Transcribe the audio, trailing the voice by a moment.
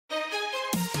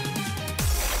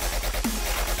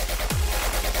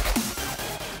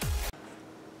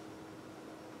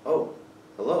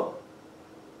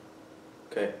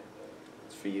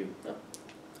you. Oh.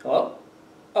 Hello?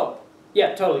 Oh,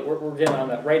 yeah, totally. We're getting on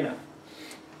that right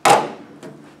now.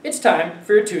 It's time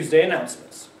for your Tuesday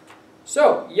announcements.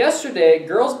 So, yesterday,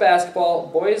 girls basketball,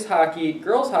 boys hockey,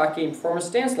 girls hockey, and performance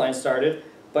dance line started,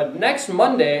 but next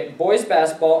Monday, boys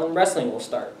basketball and wrestling will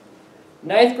start.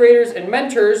 Ninth graders and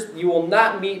mentors, you will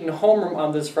not meet in homeroom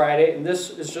on this Friday, and this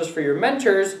is just for your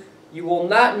mentors. You will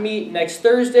not meet next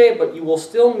Thursday, but you will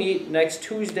still meet next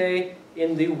Tuesday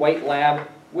in the White Lab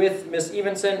with Miss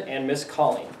Evenson and Miss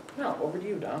Colleen. Now, over to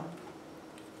you, Don.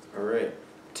 All right.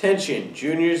 Attention,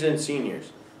 juniors and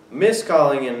seniors. Miss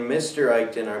Colling and Mr.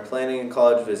 Eichten are planning a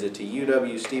college visit to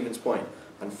UW Stevens Point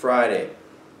on Friday.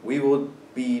 We will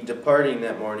be departing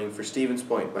that morning for Stevens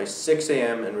Point by 6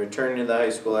 a.m. and returning to the high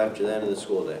school after the end of the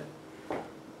school day.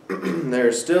 There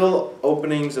are still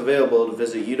openings available to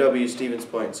visit UW Stevens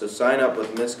Point, so sign up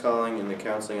with Miss Colling in the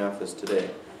counseling office today,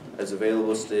 as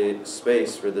available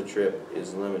space for the trip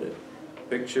is limited.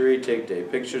 Picture retake day.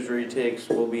 Pictures retakes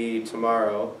will be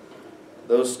tomorrow.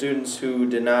 Those students who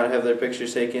did not have their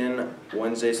pictures taken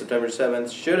Wednesday, September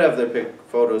 7th should have their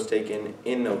photos taken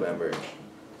in November.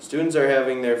 Students are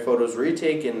having their photos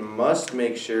retaken must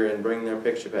make sure and bring their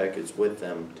picture packets with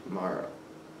them tomorrow.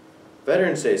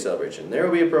 Veterans Day celebration. There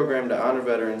will be a program to honor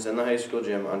veterans in the high school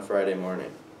gym on Friday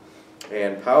morning.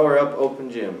 And Power Up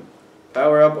Open Gym.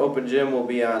 Power Up Open Gym will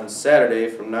be on Saturday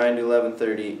from 9 to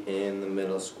 11:30 in the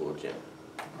middle school gym.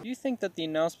 Do you think that the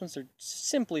announcements are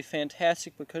simply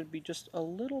fantastic but could be just a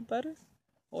little better?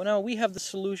 Well, now we have the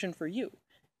solution for you.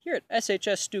 Here at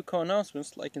SHS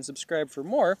Announcements, like and subscribe for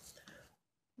more,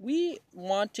 we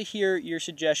want to hear your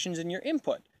suggestions and your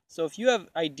input. So if you have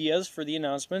ideas for the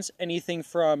announcements, anything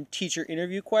from teacher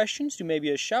interview questions to maybe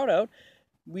a shout out,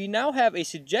 we now have a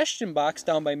suggestion box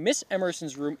down by Miss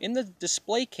Emerson's room in the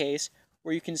display case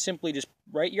where you can simply just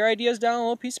write your ideas down on a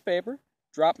little piece of paper,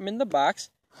 drop them in the box,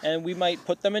 and we might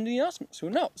put them into the announcements. Who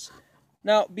knows?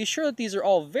 Now, be sure that these are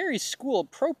all very school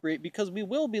appropriate because we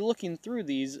will be looking through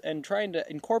these and trying to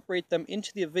incorporate them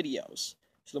into the videos.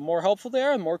 So the more helpful they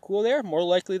are, the more cool they are, more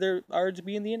likely they are to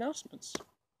be in the announcements.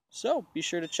 So, be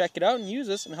sure to check it out and use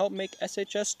this and help make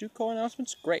SHS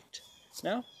announcements great.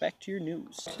 Now, back to your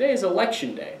news. Today is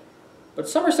election day, but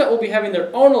Somerset will be having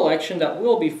their own election that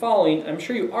we'll be following. I'm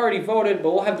sure you already voted,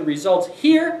 but we'll have the results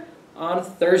here on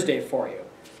Thursday for you.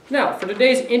 Now, for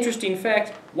today's interesting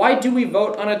fact, why do we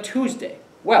vote on a Tuesday?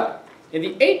 Well, in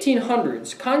the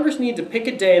 1800s, Congress needed to pick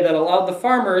a day that allowed the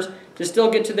farmers to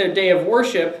still get to their day of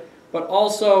worship, but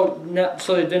also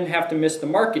so they didn't have to miss the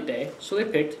market day, so they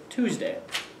picked Tuesday.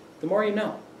 The more you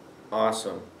know.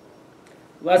 Awesome.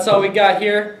 Well, that's all we got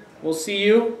here. We'll see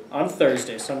you on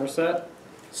Thursday, Somerset.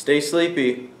 Stay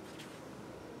sleepy.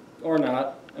 Or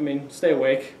not. I mean, stay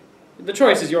awake. The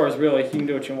choice is yours, really. You can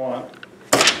do what you want.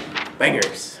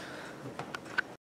 Bangers.